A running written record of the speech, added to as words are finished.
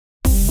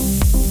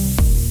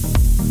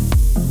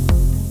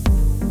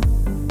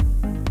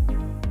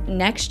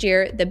next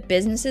year, the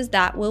businesses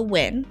that will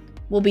win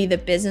will be the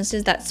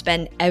businesses that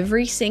spend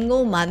every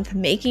single month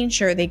making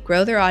sure they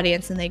grow their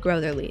audience and they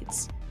grow their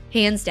leads.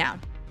 Hands down.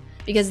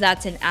 Because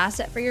that's an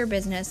asset for your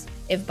business.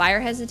 If buyer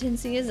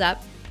hesitancy is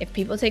up, if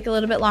people take a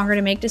little bit longer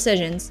to make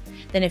decisions,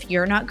 then if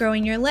you're not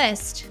growing your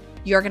list,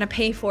 you're going to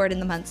pay for it in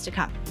the months to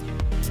come.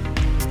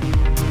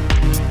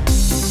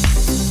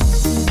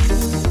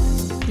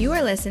 You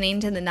are listening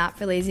to the Not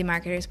for Lazy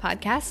Marketers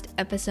podcast,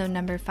 episode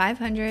number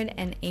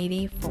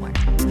 584.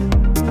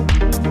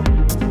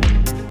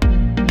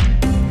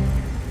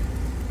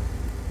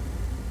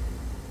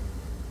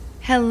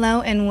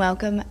 Hello and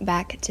welcome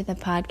back to the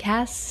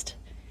podcast.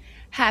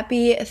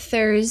 Happy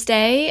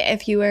Thursday.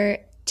 If you are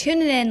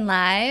tuning in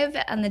live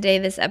on the day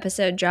this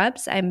episode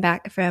drops, I'm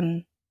back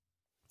from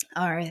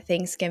our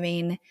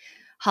Thanksgiving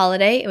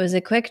holiday. It was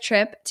a quick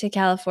trip to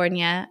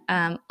California.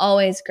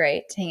 Always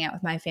great to hang out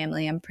with my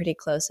family. I'm pretty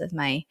close with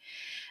my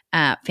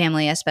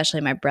family,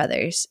 especially my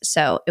brothers.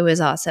 So it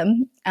was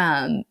awesome.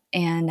 And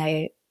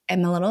I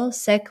am a little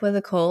sick with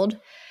a cold.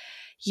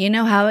 You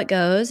know how it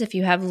goes if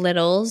you have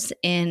littles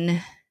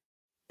in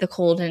the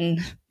cold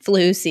and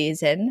flu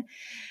season.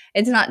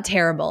 It's not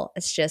terrible.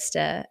 It's just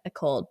a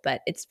cold,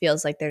 but it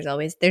feels like there's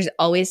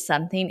always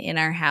something in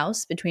our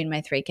house between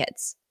my three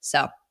kids.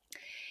 So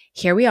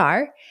here we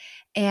are.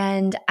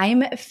 And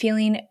I'm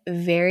feeling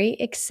very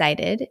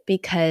excited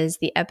because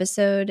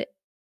the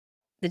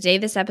day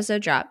this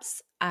episode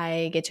drops,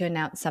 I get to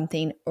announce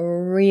something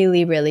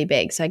really, really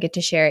big. So I get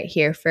to share it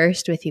here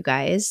first with you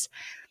guys.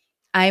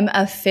 I'm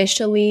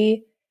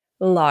officially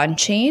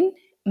launching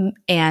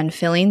and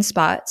filling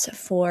spots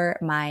for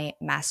my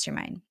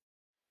mastermind.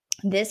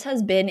 This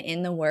has been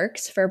in the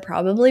works for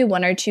probably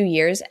 1 or 2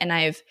 years, and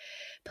I've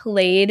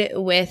played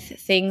with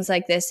things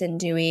like this and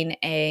doing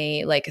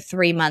a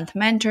 3-month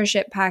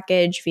mentorship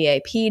package,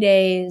 VIP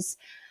days,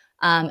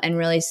 and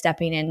really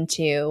stepping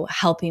into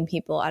helping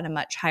people at a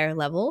much higher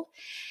level.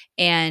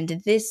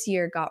 And this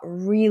year got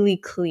really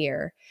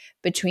clear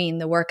between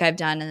the work I've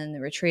done and then the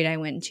retreat I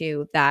went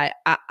to that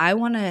I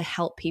want to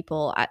help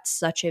people at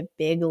such a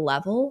big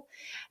level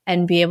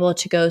and be able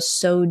to go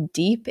so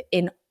deep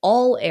in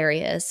all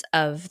areas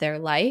of their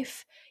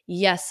life.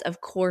 Yes,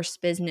 of course,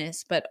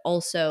 business, but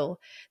also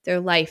their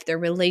life, their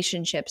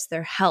relationships,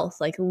 their health,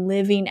 like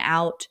living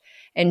out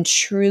and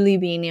truly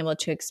being able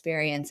to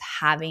experience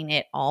having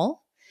it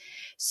all.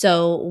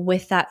 So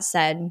with that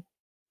said,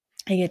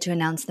 I get to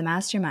announce the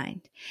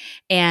mastermind,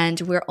 and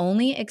we're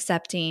only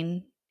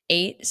accepting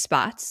 8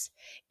 spots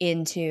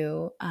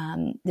into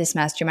this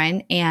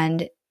mastermind.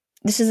 And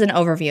this is an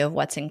overview of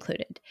what's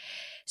included.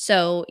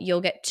 So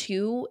you'll get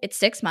 2, it's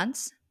 6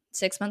 months,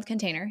 6-month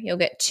container. You'll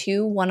get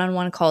 2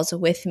 one-on-one calls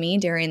with me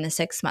during the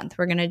 6th month.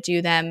 We're going to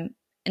do them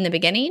in the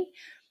beginning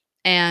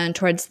and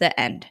towards the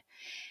end.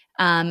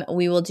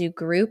 We will do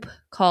group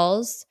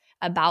calls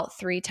about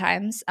 3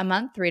 times a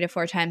month, 3 to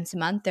 4 times a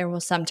month. There will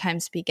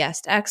sometimes be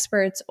guest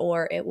experts,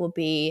 or it will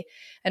be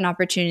an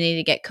opportunity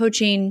to get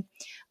coaching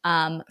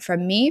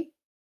from me.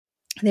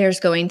 There's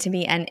going to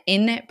be an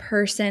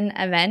in-person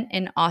event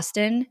in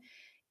Austin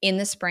in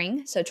the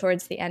spring, so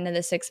towards the end of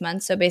the 6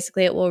 months. So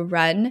basically it will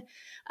run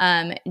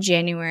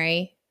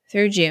January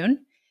through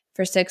June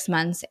for 6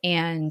 months,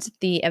 and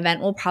the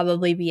event will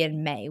probably be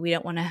in May. We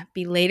don't want to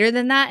be later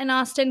than that in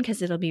Austin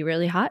because it'll be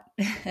really hot.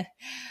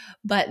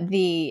 But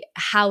the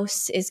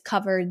house is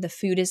covered, the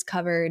food is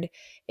covered.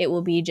 It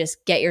will be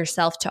just get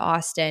yourself to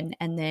Austin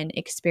and then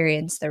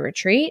experience the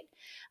retreat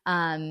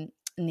in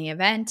the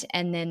event.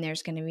 And then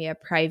there's going to be a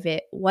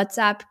private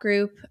WhatsApp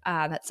group.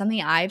 That's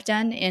something I've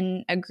done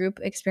in a group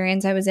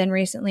experience I was in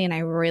recently, and I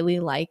really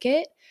like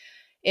it.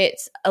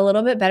 It's a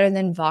little bit better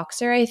than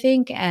Voxer, I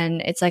think,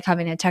 and it's like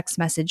having a text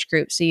message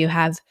group, so you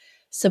have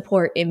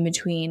support in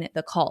between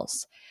the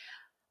calls.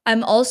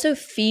 I'm also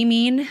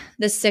theming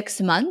the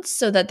 6 months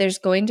so that there's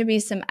going to be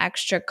some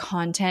extra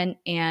content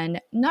and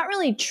not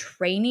really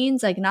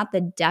trainings, like not the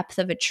depth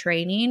of a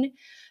training,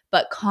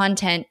 but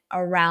content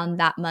around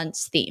that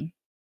month's theme.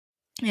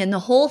 And the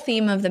whole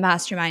theme of the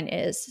mastermind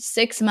is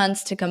 6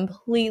 months to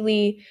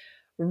completely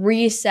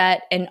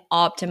reset and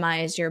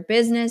optimize your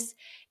business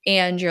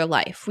and your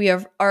life. We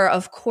are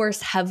of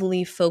course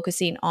heavily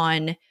focusing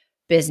on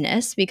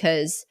business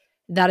because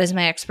that is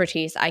my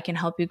expertise. I can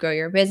help you grow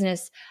your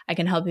business. I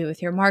can help you with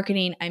your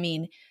marketing. I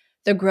mean,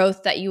 the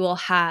growth that you will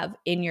have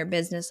in your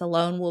business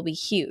alone will be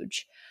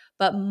huge.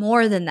 But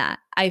more than that,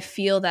 I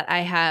feel that I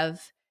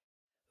have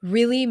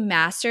really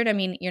mastered. I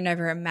mean, you're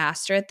never a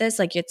master at this.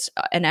 Like, it's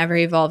an ever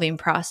evolving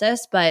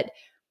process, but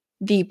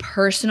the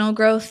personal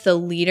growth, the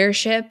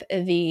leadership,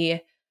 the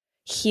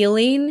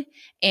healing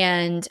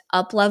and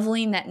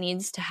up-leveling that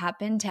needs to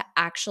happen to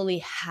actually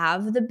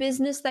have the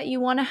business that you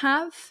want to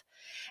have.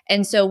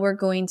 And so we're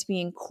going to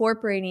be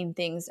incorporating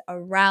things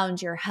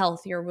around your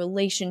health, your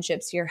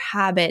relationships, your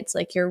habits,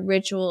 like your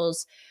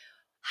rituals,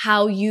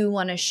 how you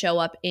want to show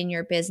up in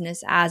your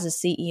business as a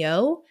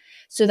CEO,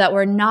 so that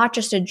we're not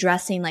just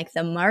addressing like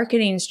the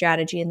marketing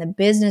strategy and the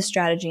business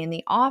strategy and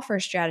the offer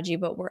strategy,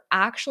 but we're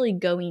actually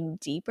going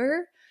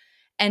deeper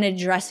and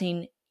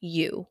addressing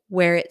you,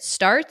 where it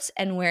starts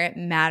and where it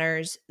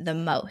matters the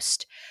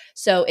most.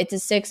 So it's a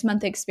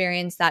 6-month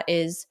experience that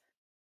is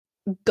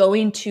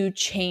going to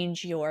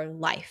change your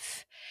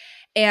life.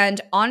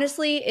 And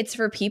honestly, it's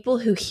for people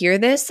who hear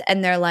this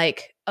and they're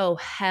like, oh,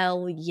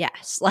 hell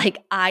yes.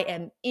 Like, I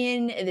am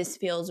in. This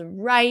feels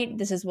right.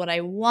 This is what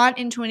I want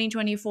in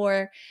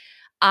 2024.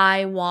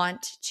 I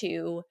want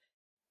to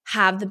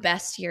have the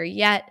best year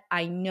yet.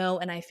 I know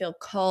and I feel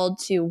called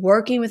to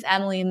working with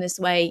Emily in this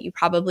way. You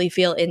probably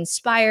feel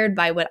inspired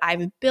by what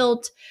I've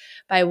built,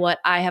 by what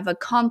I have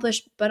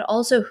accomplished, but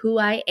also who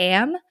I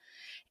am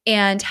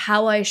and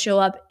how I show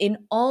up in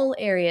all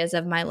areas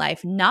of my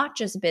life, not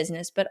just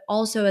business, but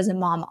also as a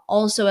mom,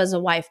 also as a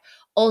wife,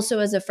 also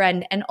as a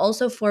friend, and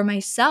also for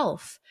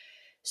myself.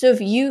 So if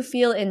you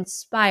feel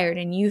inspired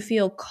and you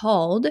feel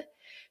called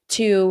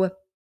to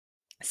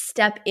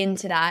step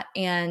into that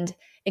and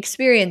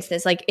experience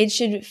this, like, it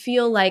should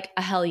feel like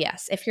a hell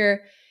yes. If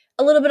you're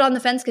a little bit on the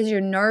fence because you're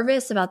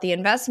nervous about the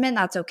investment,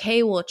 that's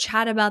okay. We'll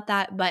chat about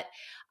that. But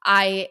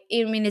I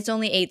mean, it's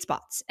only 8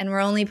 spots and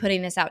we're only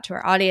putting this out to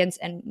our audience.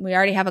 And we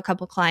already have a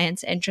couple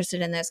clients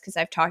interested in this because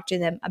I've talked to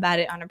them about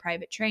it on a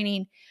private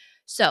training.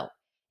 So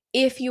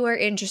if you are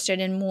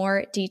interested in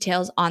more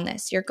details on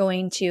this, you're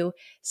going to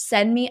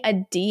send me a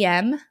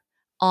DM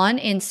on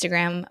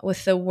Instagram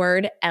with the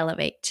word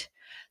elevate.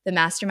 The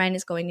mastermind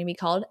is going to be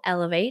called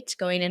Elevate,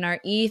 going in our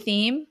E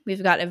theme.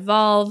 We've got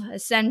Evolve,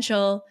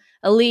 Essential,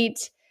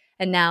 Elite,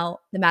 and now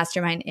the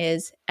mastermind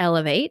is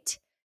Elevate.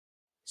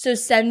 So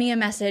send me a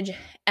message,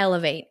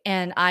 Elevate,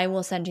 and I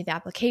will send you the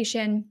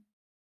application.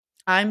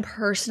 I'm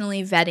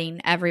personally vetting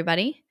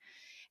everybody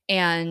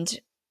and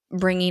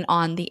bringing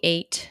on the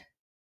 8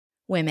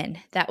 women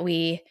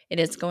it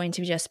is going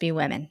to just be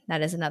women.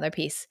 That is another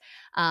piece.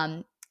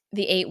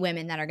 The 8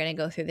 women that are going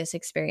to go through this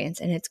experience,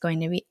 and it's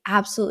going to be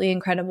absolutely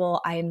incredible.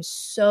 I am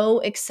so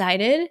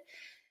excited.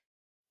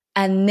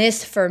 And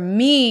this, for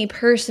me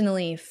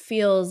personally,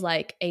 feels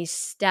like a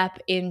step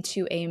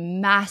into a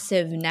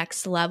massive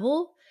next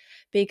level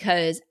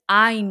because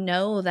I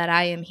know that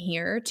I am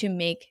here to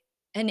make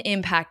an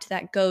impact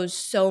that goes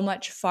so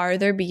much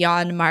farther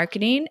beyond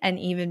marketing and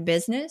even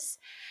business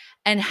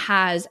and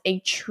has a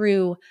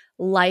true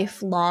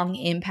lifelong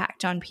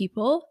impact on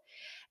people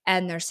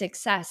and their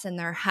success and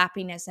their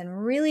happiness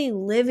and really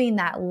living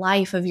that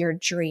life of your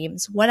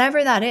dreams,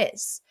 whatever that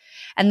is.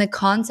 And the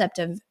concept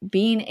of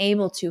being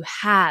able to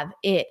have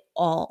it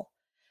all.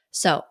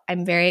 So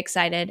I'm very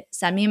excited.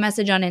 Send me a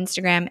message on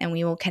Instagram and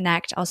we will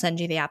connect. I'll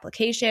send you the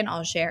application.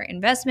 I'll share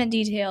investment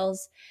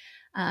details.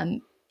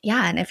 And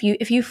if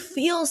you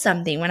feel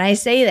something when I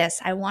say this,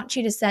 I want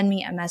you to send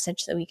me a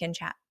message so we can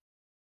chat.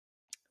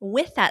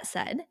 With that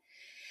said,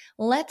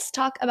 let's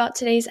talk about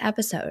today's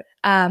episode.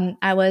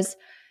 I was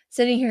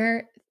sitting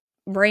here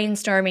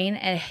brainstorming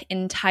an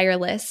entire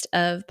list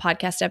of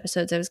podcast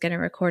episodes I was going to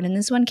record, and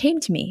this one came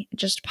to me. It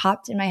just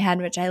popped in my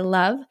head, which I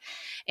love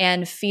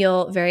and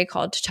feel very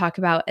called to talk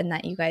about, and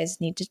that you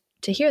guys need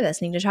to hear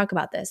this, need to talk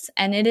about this.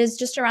 And it is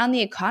just around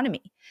the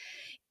economy.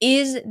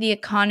 Is the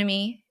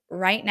economy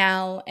right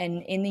now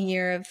and in the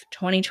year of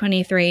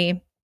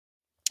 2023,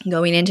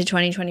 going into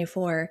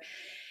 2024,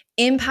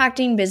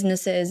 impacting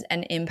businesses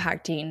and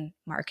impacting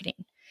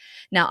marketing?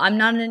 Now, I'm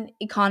not an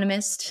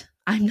economist.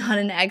 I'm not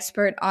an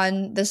expert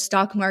on the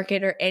stock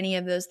market or any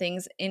of those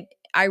things. And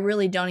I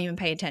really don't even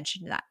pay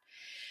attention to that.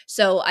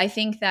 So I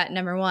think that,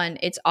 number one,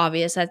 it's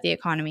obvious that the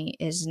economy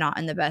is not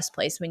in the best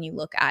place when you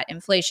look at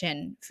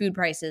inflation, food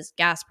prices,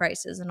 gas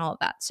prices, and all of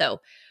that. So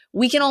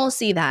we can all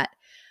see that.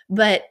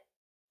 But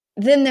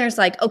then there's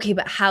like, okay,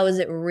 but how is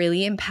it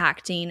really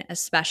impacting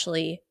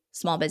especially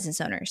small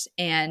business owners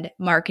and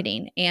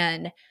marketing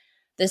and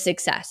the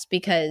success?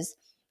 Because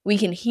we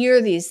can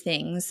hear these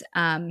things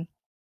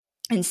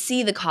and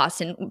see the cost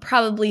and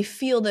probably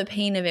feel the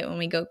pain of it when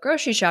we go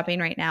grocery shopping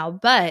right now.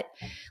 But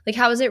like,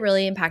 how is it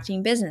really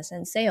impacting business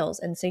and sales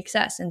and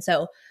success? And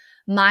so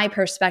my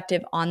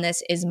perspective on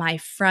this is my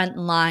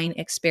frontline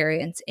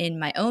experience in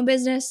my own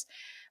business.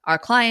 Our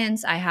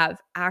clients, I have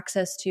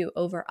access to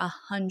over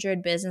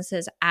 100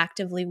 businesses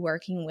actively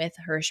working with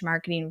Hirsch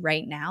Marketing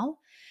right now.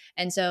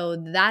 And so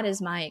that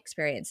is my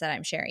experience that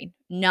I'm sharing,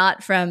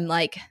 not from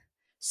like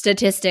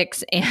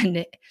statistics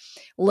and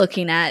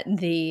looking at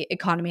the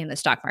economy and the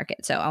stock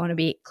market. So I want to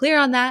be clear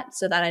on that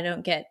so that I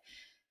don't get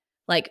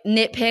like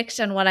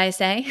nitpicked on what I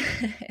say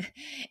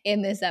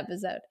in this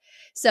episode.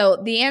 So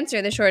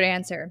the short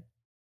answer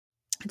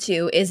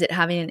to is it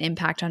having an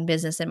impact on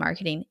business and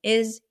marketing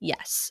is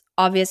yes.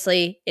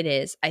 Obviously it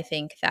is. I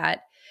think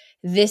that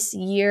this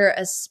year,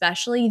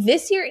 especially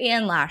this year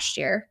and last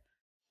year,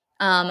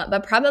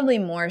 but probably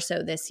more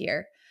so this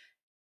year,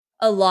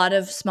 a lot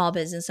of small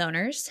business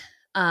owners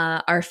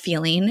are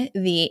feeling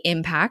the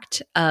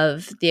impact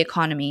of the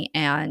economy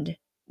and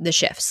the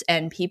shifts.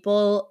 And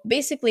people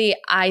basically,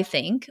 I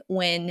think,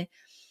 when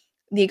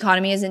the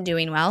economy isn't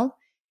doing well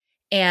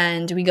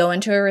and we go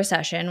into a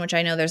recession, which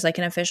I know there's like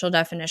an official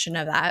definition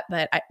of that,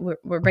 but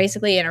we're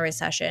basically in a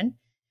recession,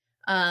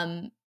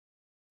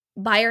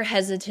 buyer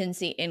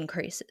hesitancy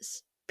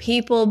increases.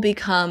 People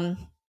become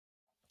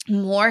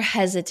more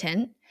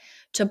hesitant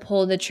to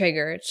pull the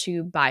trigger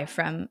to buy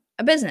from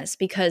a business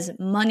because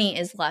money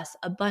is less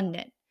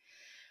abundant.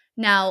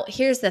 Now,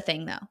 here's the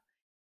thing though.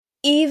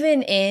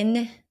 Even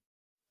in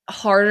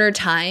harder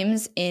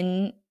times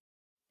in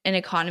an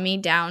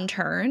economy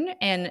downturn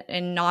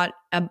and not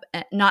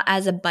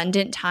as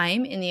abundant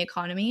time in the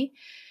economy,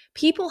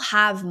 people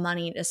have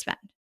money to spend.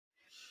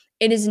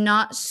 It is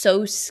not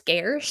so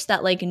scarce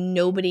that like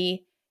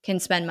nobody can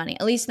spend money,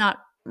 at least not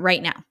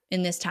right now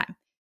in this time.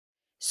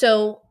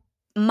 So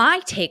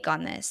my take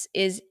on this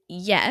is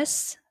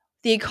yes,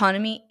 the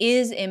economy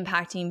is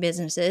impacting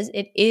businesses.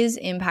 It is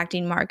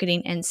impacting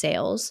marketing and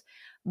sales,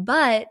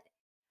 but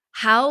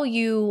how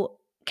you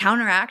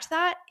counteract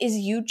that is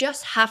you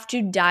just have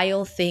to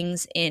dial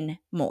things in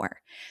more.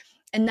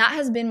 And that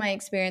has been my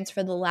experience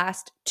for the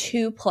last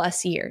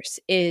 2+ years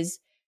is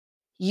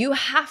you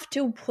have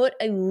to put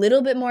a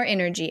little bit more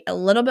energy, a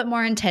little bit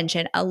more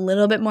intention, a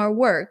little bit more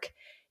work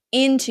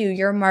into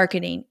your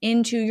marketing,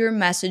 into your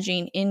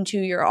messaging, into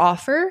your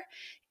offer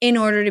in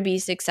order to be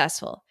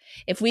successful.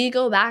 If we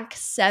go back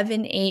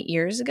 7-8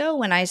 years ago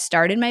when I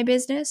started my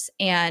business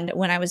and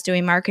when I was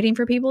doing marketing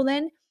for people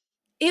then,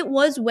 it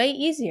was way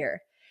easier.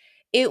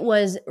 It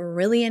was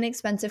really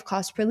inexpensive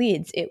cost per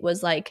leads. It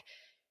was like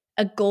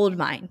a gold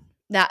mine.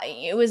 That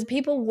it was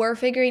people were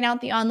figuring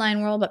out the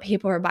online world, but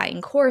people were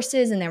buying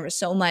courses and there was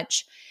so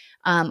much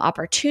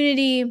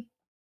opportunity.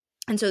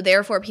 And so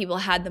therefore people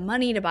had the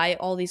money to buy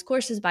all these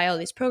courses, buy all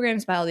these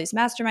programs, buy all these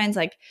masterminds.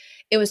 Like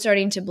it was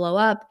starting to blow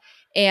up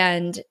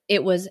and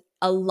it was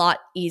a lot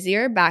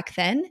easier back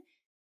then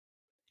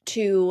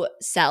to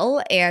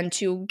sell and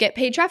to get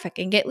paid traffic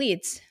and get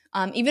leads.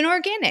 Even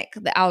organic,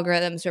 the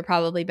algorithms were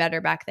probably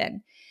better back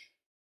then.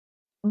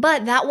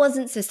 But that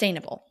wasn't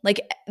sustainable.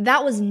 Like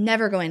that was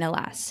never going to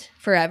last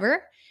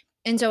forever.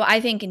 And so I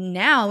think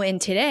now and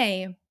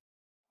today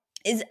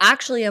is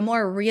actually a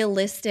more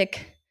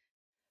realistic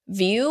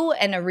view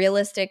and a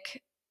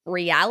realistic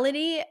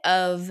reality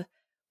of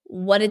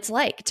what it's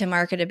like to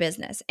market a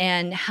business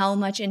and how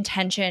much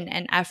intention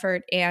and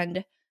effort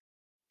and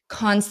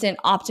constant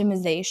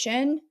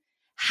optimization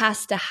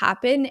has to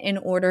happen in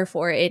order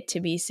for it to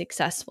be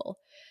successful.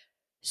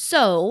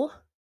 So,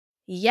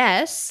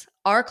 yes,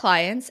 our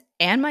clients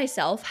and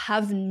myself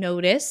have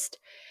noticed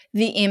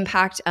the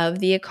impact of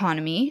the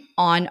economy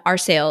on our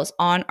sales,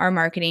 on our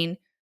marketing,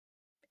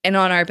 and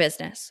on our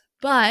business.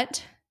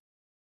 But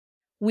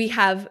we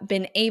have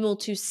been able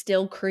to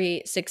still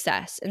create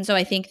success. And so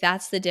I think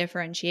that's the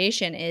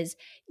differentiation is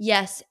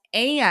yes,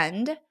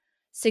 and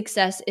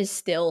success is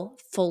still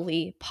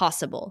fully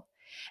possible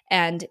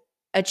and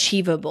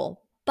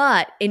achievable.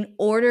 But in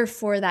order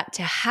for that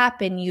to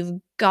happen, you've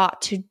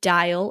got to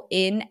dial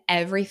in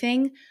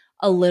everything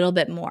a little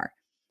bit more.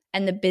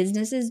 And the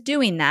businesses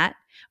doing that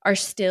are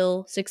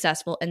still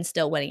successful and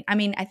still winning. I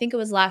mean, I think it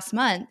was last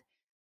month,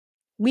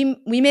 we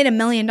made $1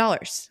 million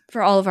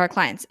for all of our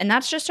clients. And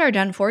that's just our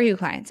done for you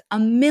clients.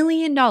 $1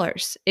 million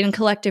in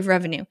collective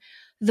revenue.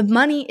 The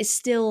money is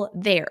still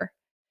there.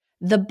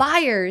 The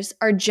buyers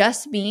are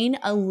just being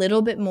a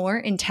little bit more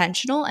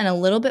intentional and a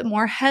little bit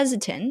more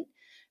hesitant,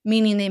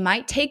 meaning they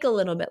might take a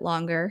little bit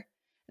longer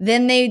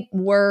than they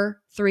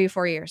were 3 or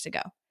 4 years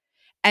ago.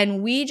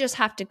 And we just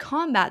have to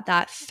combat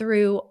that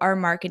through our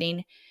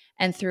marketing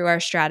and through our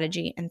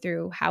strategy and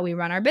through how we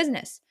run our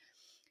business.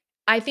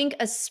 I think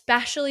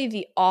especially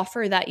the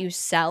offer that you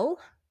sell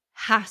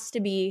has to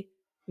be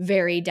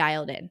very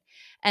dialed in.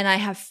 And I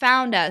have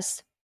found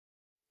us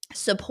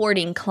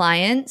supporting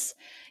clients,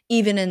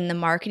 even in the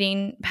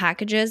marketing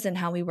packages and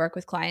how we work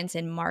with clients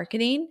in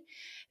marketing,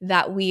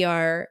 that we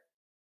are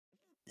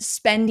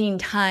spending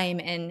time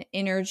and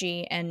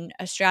energy and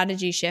a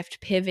strategy shift,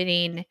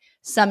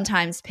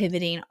 sometimes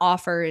pivoting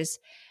offers,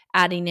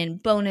 adding in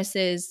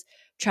bonuses,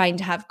 trying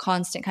to have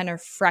constant kind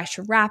of fresh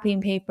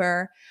wrapping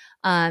paper,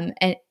 and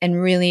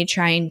really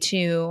trying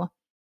to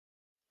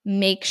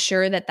make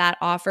sure that that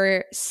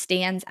offer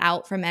stands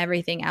out from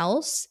everything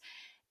else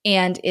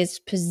and is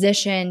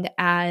positioned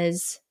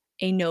as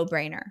a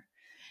no-brainer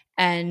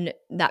and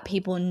that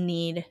people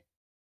need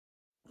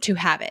to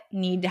have it,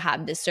 need to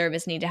have this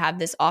service, need to have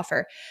this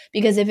offer.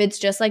 Because if it's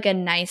just like a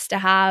nice to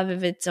have,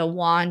 if it's a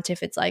want,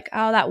 if it's like,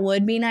 oh, that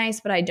would be nice,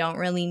 but I don't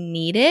really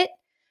need it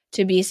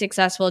to be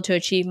successful, to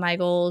achieve my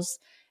goals,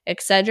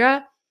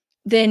 etc.,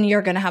 then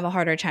you're going to have a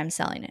harder time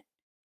selling it.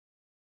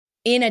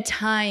 In a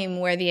time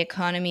where the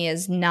economy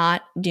is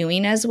not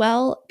doing as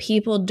well,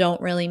 people don't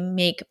really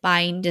make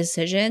buying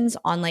decisions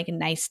on like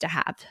nice to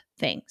have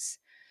things.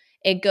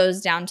 It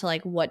goes down to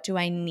like, what do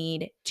I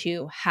need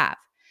to have?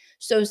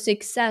 So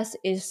success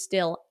is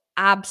still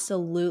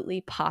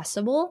absolutely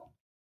possible.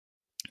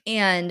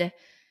 And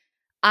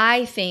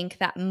I think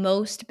that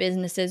most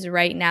businesses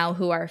right now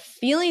who are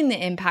feeling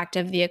the impact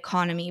of the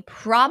economy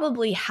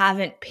probably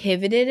haven't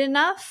pivoted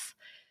enough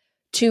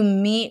to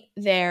meet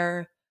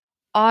their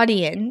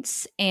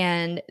audience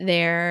and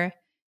their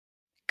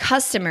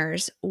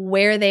customers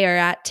where they are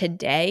at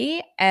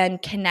today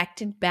and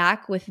connected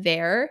back with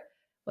their,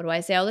 what do I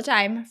say all the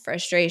time?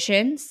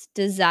 Frustrations,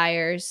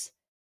 desires,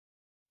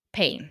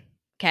 pain.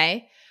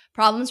 Okay?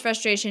 Problems,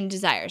 frustration,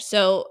 desires.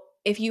 So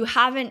if you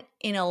haven't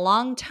in a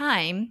long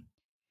time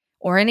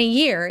or in a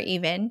year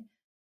even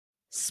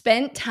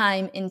spent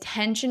time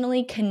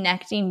intentionally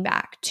connecting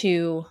back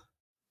to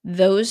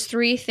those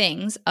three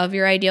things of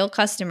your ideal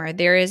customer,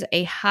 there is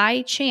a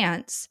high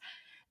chance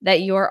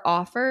that your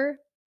offer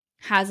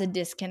has a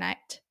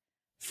disconnect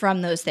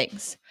from those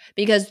things,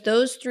 because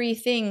those three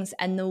things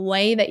and the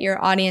way that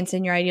your audience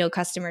and your ideal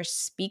customer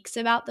speaks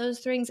about those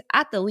things,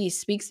 at the least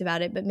speaks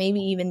about it, but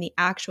maybe even the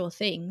actual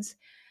things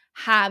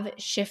have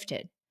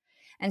shifted.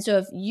 And so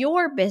if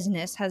your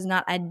business has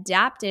not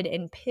adapted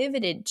and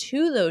pivoted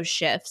to those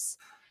shifts,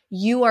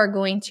 you are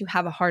going to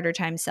have a harder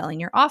time selling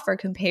your offer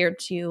compared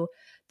to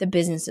the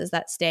businesses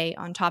that stay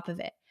on top of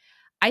it.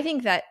 I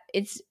think that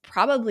it's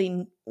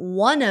probably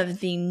one of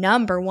the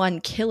number one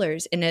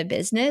killers in a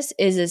business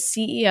is a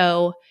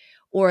CEO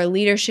or a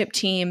leadership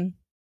team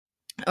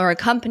or a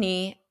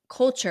company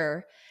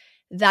culture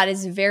that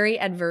is very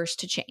adverse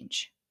to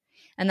change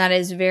and that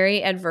is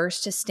very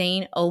adverse to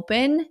staying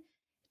open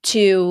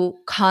to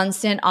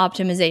constant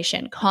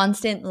optimization,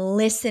 constant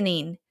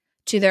listening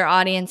to their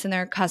audience and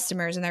their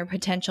customers and their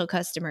potential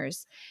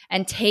customers,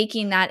 and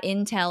taking that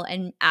intel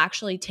and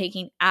actually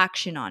taking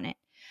action on it.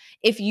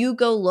 If you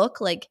go look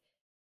like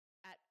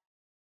at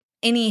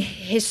any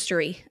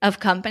history of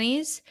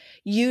companies,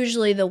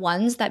 usually the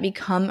ones that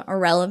become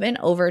irrelevant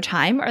over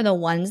time are the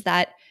ones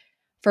that,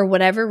 for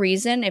whatever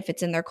reason, if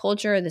it's in their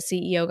culture, the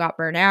CEO got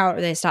burnt out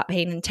or they stopped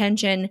paying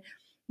attention,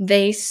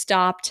 they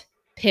stopped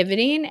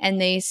pivoting and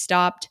they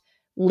stopped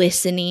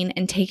listening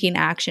and taking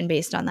action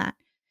based on that.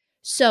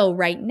 So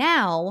right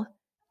now,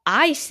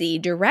 I see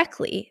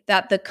directly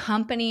that the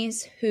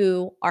companies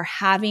who are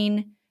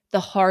having the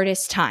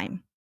hardest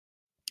time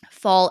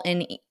fall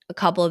in a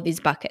couple of these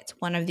buckets,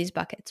 one of these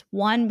buckets.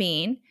 One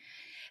being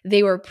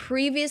they were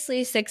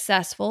previously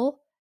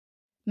successful.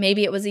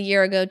 Maybe it was a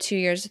year ago, 2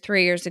 years,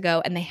 3 years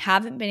ago, and they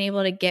haven't been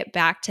able to get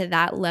back to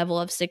that level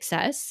of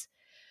success,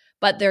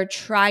 but they're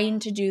trying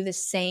to do the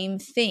same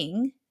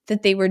thing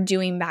that they were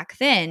doing back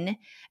then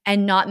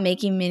and not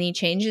making many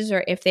changes,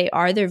 or if they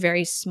are, they're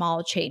very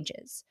small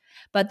changes.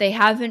 But they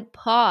haven't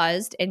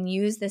paused and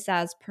used this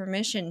as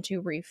permission to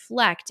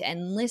reflect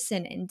and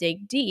listen and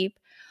dig deep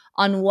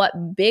on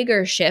what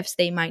bigger shifts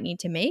they might need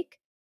to make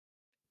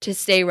to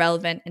stay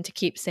relevant and to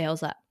keep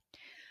sales up.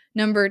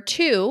 Number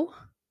two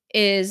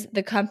is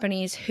the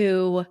companies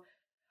who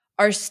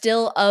are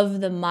still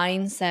of the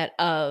mindset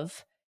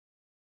of,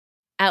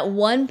 at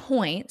one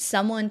point,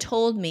 someone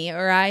told me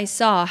or I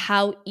saw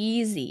how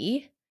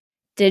easy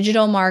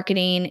digital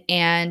marketing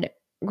and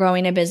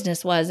growing a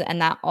business was,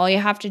 and that all you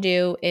have to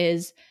do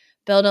is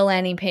build a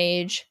landing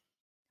page,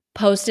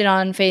 post it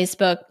on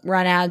Facebook,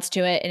 run ads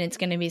to it, and it's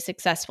going to be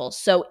successful.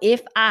 So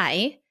if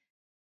I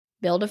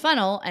build a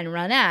funnel and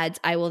run ads,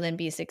 I will then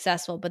be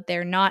successful. But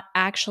they're not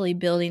actually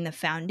building the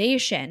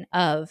foundation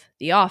of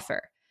the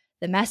offer,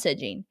 the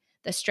messaging,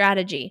 the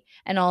strategy,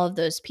 and all of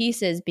those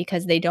pieces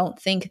because they don't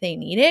think they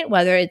need it,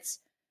 whether it's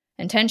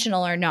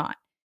intentional or not.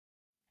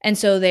 And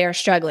so they are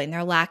struggling.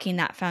 They're lacking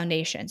that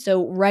foundation.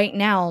 So right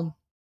now,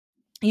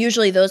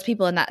 usually those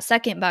people in that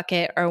second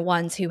bucket are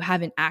ones who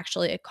haven't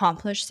actually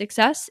accomplished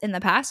success in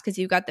the past, because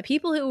you've got the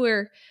people who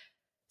were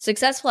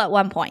successful at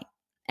one point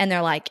and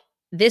they're like,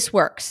 this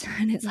works.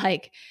 And it's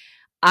like,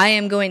 I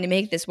am going to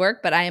make this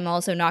work, but I am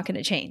also not going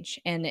to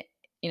change. And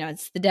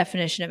it's the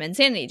definition of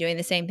insanity, doing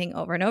the same thing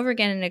over and over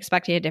again and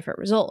expecting a different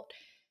result.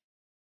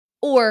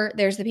 Or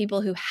there's the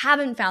people who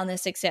haven't found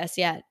this success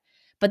yet,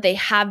 but they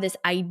have this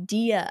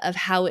idea of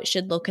how it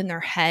should look in their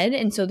head.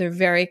 And so they're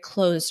very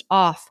closed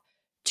off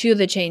to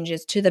the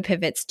changes, to the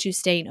pivots, to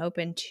staying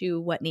open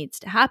to what needs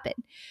to happen.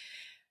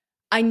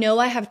 I know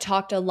I have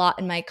talked a lot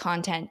in my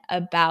content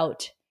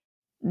about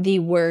the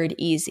word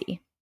easy,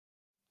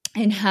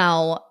 and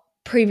how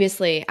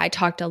previously I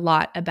talked a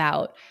lot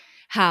about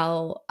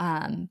how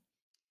I'm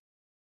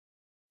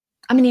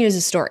going to use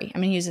a story.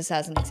 I'm going to use this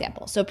as an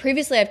example. So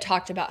previously I've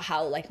talked about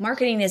how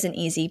marketing isn't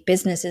easy.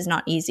 Business is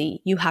not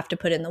easy. You have to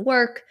put in the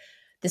work.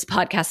 This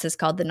podcast is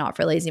called the Not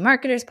for Lazy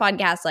Marketers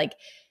podcast.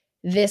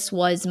 This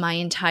was my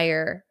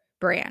entire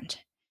brand.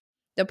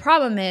 The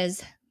problem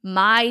is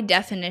my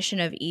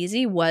definition of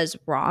easy was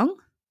wrong.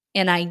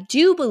 And I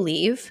do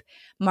believe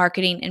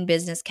marketing and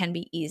business can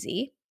be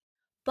easy.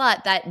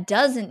 But that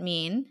doesn't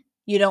mean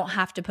you don't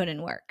have to put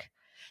in work.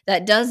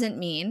 That doesn't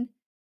mean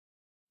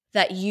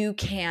that you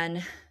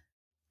can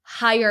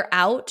hire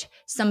out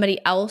somebody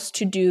else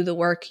to do the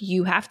work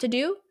you have to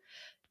do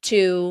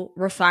to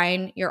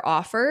refine your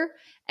offer,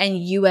 and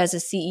you as a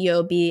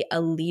CEO be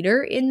a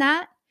leader in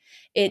that.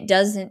 It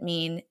doesn't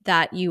mean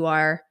that you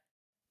are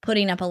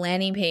putting up a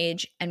landing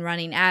page and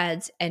running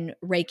ads and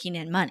raking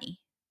in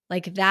money.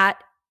 That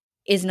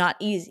is not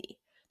easy.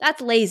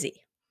 That's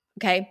lazy,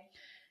 okay?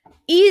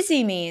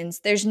 Easy means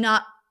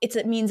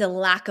it means a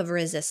lack of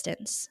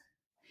resistance.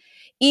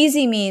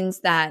 Easy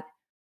means that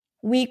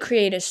we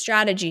create a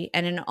strategy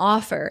and an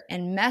offer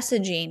and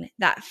messaging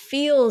that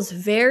feels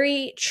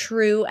very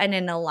true and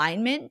in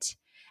alignment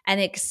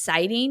and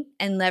exciting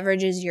and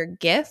leverages your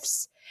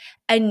gifts.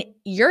 And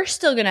you're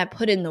still going to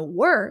put in the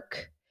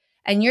work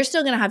and you're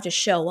still going to have to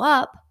show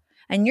up,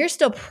 And you're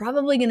still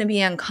probably going to be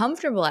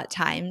uncomfortable at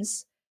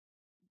times,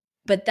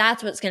 but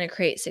that's what's going to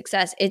create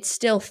success. It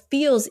still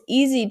feels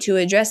easy to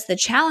address the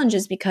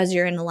challenges because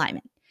you're in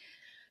alignment.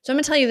 So I'm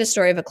going to tell you the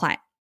story of a client.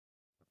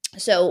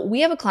 So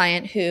we have a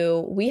client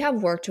who we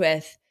have worked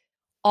with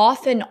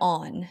off and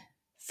on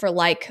for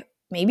like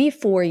maybe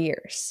 4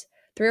 years,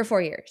 3 or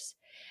 4 years.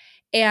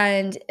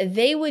 And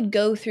they would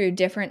go through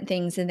different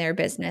things in their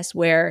business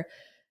where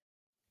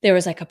there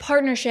was like a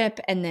partnership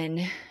and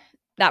then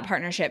that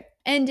partnership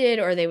ended,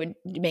 or they would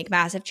make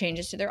massive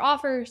changes to their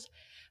offers.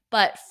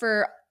 But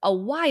for a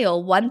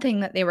while, one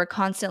thing that they were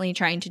constantly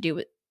trying to do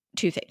with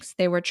 2 things.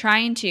 They were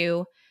trying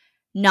to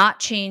not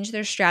change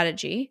their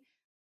strategy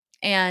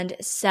and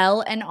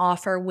sell an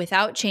offer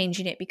without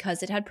changing it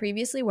because it had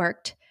previously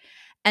worked.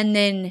 And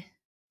then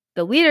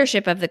the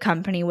leadership of the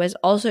company was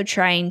also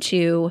trying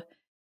to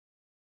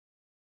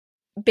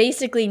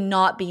basically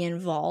not be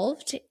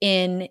involved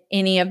in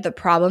any of the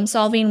problem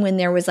solving when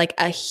there was like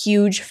a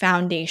huge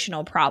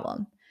foundational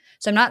problem.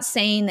 So I'm not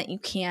saying that you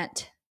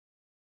can't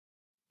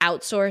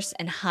outsource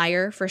and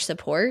hire for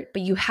support,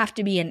 but you have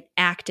to be an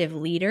active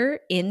leader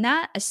in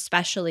that,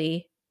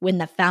 especially when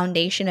the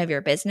foundation of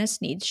your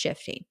business needs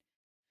shifting.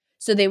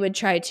 So they would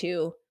try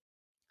to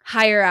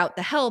hire out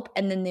the help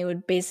and then they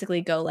would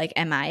basically go like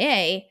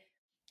MIA,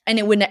 and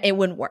it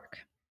wouldn't work.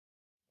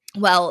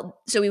 Well,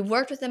 so we've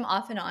worked with them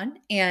off and on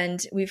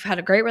and we've had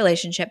a great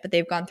relationship, but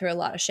they've gone through a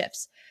lot of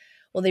shifts.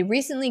 Well, they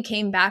recently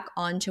came back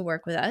on to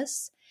work with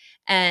us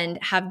and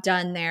have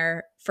done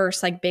their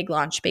first like big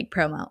launch, big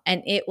promo.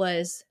 And it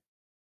was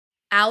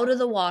out of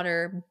the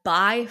water,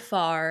 by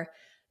far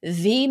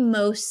the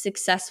most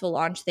successful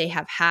launch they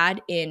have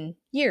had in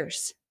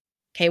years.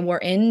 Okay, we're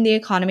in the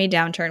economy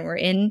downturn. We're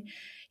in,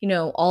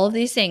 all of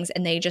these things,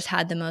 and they just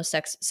had the most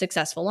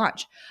successful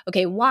launch.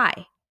 Okay,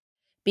 why?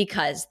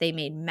 Because they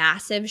made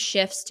massive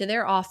shifts to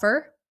their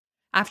offer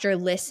after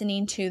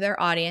listening to their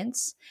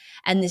audience.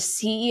 And the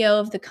CEO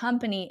of the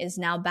company is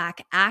now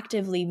back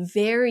actively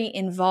very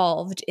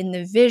involved in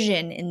the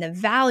vision, in the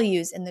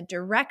values, in the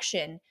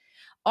direction.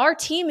 Our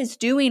team is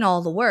doing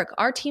all the work.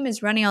 Our team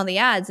is running all the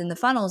ads and the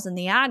funnels and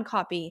the ad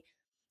copy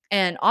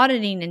and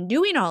auditing and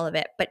doing all of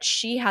it. But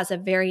she has a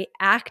very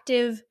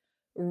active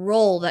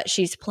role that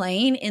she's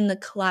playing in the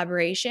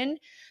collaboration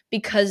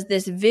because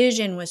this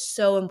vision was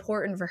so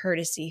important for her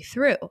to see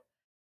through.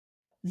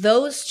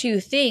 Those 2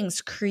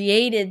 things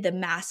created the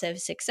massive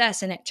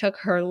success, and it took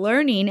her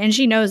learning, and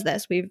she knows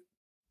this. We've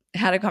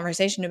had a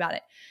conversation about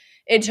it.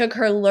 It took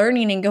her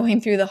learning and going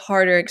through the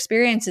harder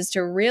experiences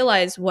to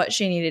realize what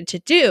she needed to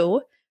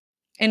do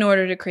in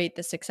order to create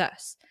the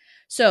success.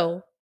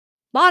 So,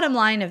 bottom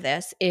line of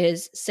this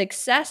is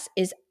success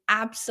is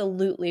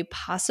absolutely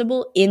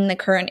possible in the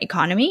current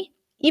economy,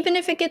 even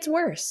if it gets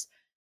worse.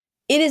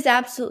 It is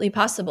absolutely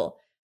possible.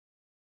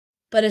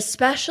 But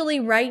especially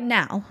right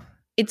now,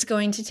 it's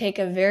going to take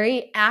a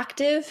very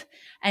active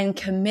and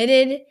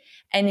committed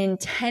and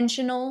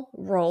intentional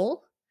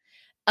role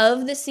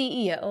of the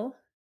CEO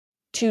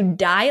to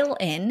dial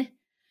in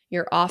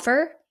your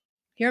offer,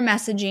 your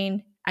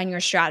messaging, and your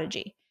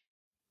strategy.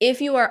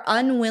 If you are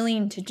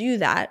unwilling to do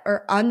that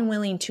or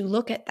unwilling to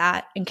look at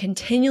that and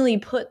continually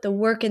put the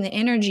work and the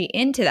energy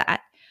into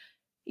that,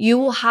 you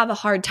will have a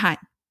hard time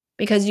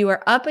because you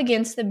are up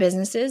against the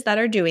businesses that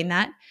are doing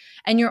that,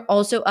 and you're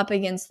also up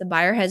against the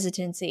buyer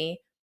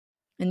hesitancy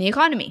in the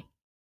economy.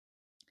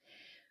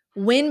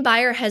 When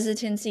buyer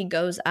hesitancy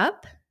goes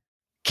up,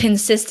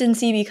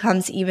 consistency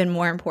becomes even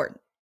more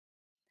important.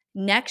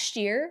 Next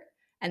year,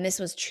 and this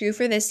was true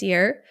for this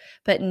year,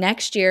 but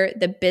next year,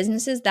 the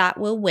businesses that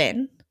will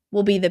win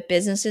will be the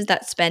businesses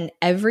that spend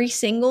every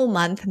single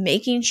month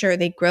making sure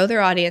they grow their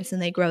audience and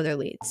they grow their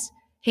leads,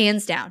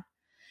 hands down,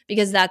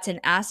 because that's an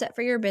asset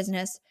for your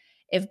business.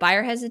 If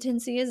buyer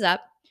hesitancy is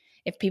up,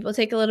 if people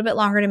take a little bit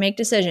longer to make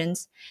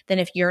decisions, then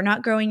if you're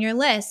not growing your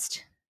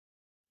list,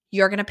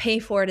 you're going to pay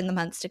for it in the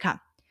months to come.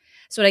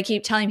 So what I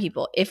keep telling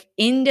people, if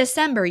in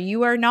December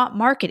you are not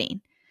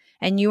marketing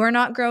and you are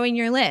not growing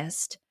your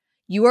list,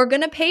 you are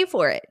going to pay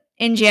for it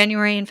in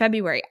January and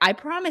February. I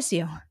promise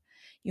you.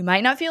 You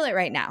might not feel it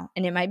right now,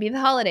 and it might be the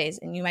holidays,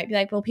 and you might be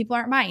like, well, people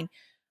aren't buying.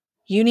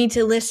 You need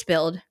to list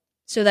build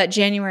so that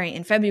January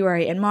and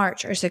February and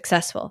March are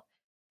successful.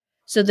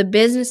 So the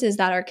businesses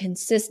that are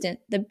consistent,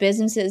 the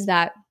businesses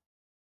that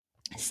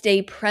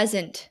stay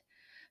present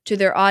to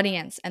their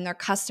audience and their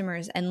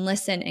customers and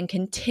listen and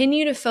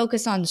continue to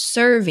focus on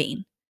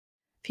serving,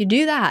 if you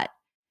do that,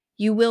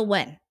 you will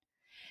win.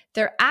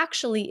 There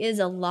actually is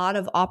a lot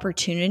of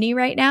opportunity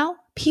right now.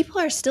 People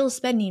are still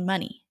spending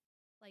money.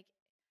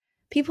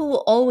 People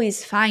will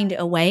always find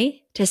a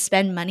way to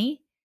spend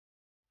money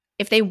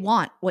if they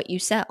want what you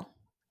sell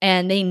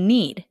and they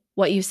need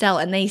what you sell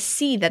and they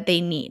see that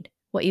they need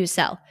what you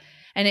sell.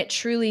 And it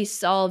truly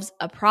solves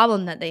a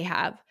problem that they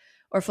have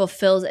or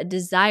fulfills a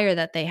desire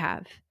that they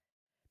have.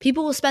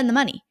 People will spend the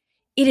money.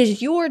 It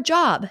is your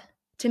job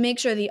to make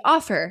sure the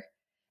offer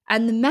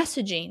and the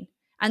messaging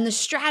and the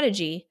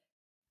strategy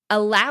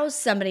allows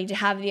somebody to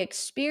have the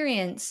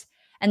experience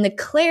and the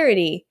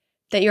clarity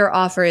that your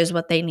offer is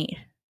what they need.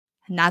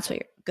 And that's what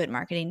your good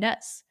marketing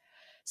does.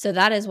 So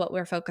that is what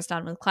we're focused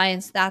on with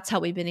clients. That's how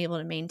we've been able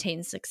to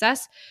maintain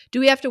success. Do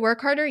we have to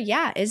work harder?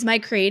 Yeah. Is my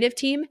creative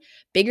team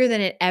bigger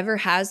than it ever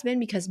has been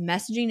because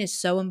messaging is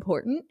so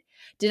important?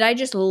 Did I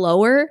just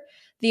lower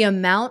the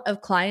amount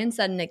of clients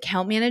that an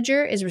account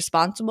manager is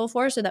responsible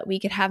for so that we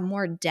could have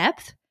more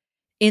depth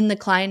in the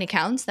client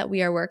accounts that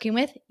we are working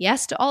with?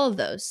 Yes to all of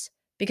those,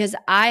 because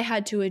I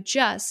had to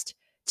adjust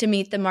to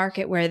meet the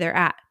market where they're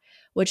at,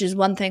 which is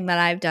one thing that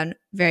I've done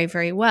very,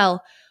 very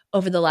well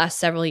over the last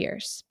several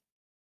years.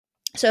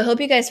 So I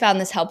hope you guys found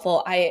this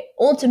helpful. I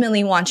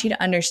ultimately want you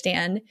to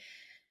understand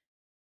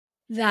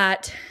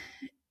that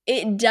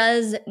it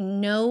does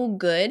no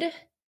good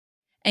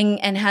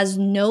and has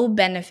no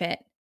benefit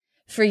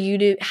for you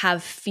to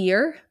have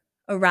fear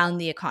around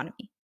the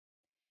economy.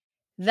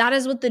 That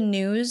is what the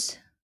news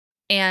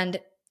and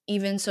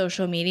even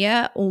social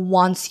media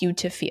wants you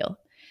to feel.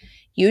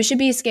 You should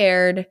be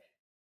scared,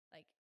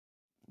 like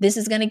this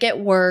is going to get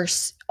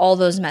worse, all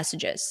those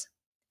messages.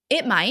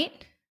 It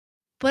might,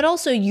 but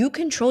also you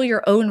control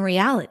your own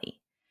reality.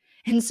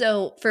 And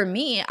so for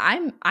me,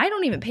 I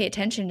don't even pay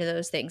attention to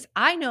those things.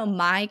 I know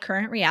my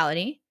current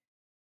reality.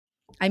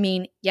 I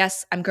mean,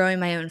 yes, I'm growing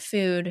my own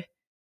food.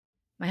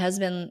 My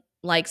husband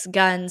likes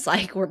guns,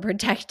 like we're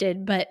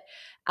protected, but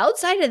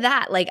outside of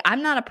that, like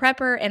I'm not a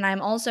prepper and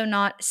I'm also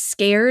not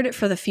scared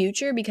for the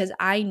future because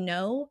I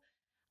know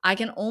I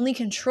can only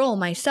control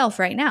myself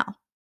right now.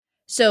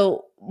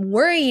 So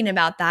worrying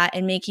about that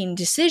and making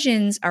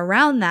decisions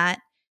around that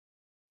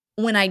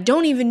when I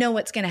don't even know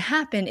what's going to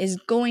happen is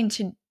going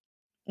to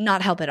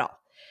not help at all.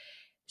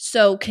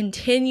 So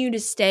continue to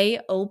stay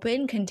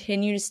open,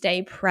 continue to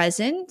stay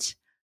present,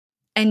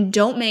 and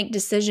don't make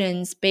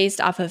decisions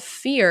based off of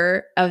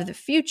fear of the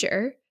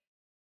future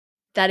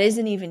that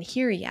isn't even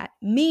here yet.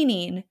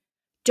 Meaning,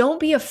 don't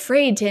be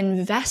afraid to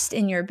invest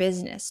in your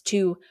business,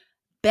 to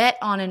bet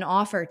on an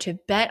offer, to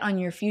bet on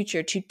your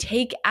future, to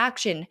take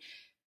action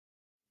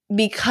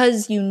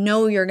because you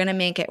know you're going to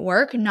make it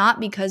work, not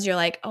because you're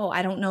like, oh,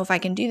 I don't know if I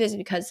can do this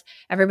because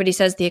everybody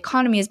says the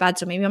economy is bad,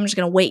 so maybe I'm just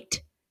going to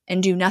wait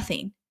and do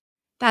nothing.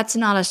 That's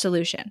not a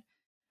solution.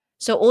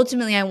 So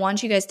ultimately, I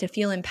want you guys to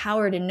feel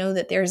empowered and know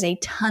that there's a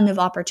ton of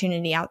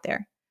opportunity out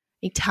there,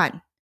 a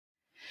ton.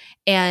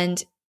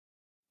 And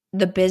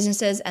the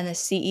businesses and the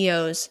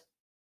CEOs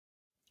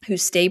who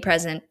stay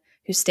present,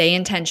 who stay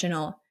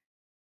intentional,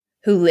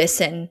 who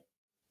listen,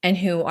 and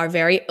who are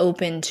very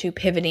open to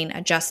pivoting,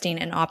 adjusting,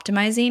 and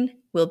optimizing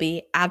will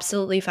be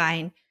absolutely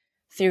fine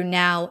through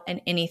now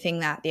and anything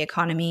that the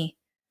economy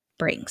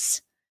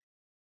brings.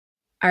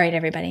 All right,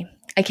 everybody.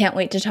 I can't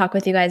wait to talk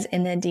with you guys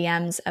in the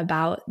DMs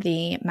about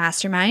the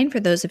mastermind for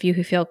those of you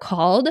who feel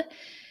called.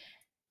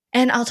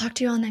 And I'll talk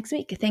to you all next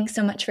week. Thanks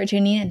so much for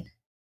tuning in.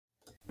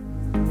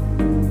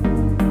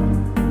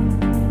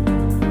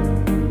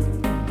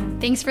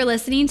 Thanks for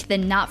listening to the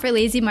Not for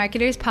Lazy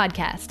Marketers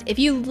podcast. If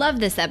you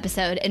love this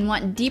episode and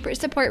want deeper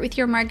support with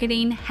your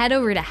marketing, head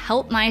over to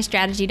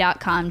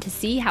helpmystrategy.com to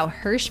see how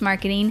Hirsch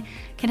Marketing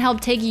can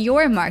help take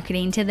your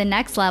marketing to the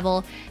next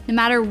level no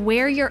matter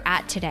where you're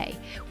at today.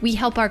 We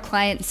help our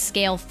clients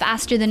scale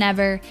faster than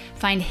ever,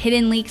 find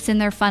hidden leaks in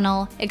their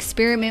funnel,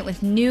 experiment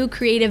with new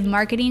creative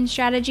marketing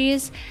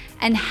strategies,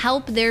 and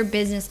help their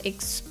business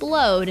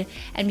explode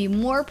and be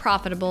more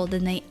profitable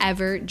than they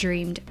ever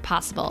dreamed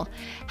possible.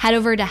 Head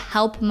over to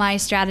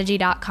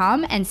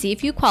helpmystrategy.com and see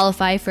if you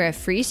qualify for a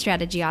free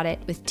strategy audit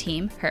with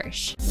Team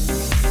Hirsch.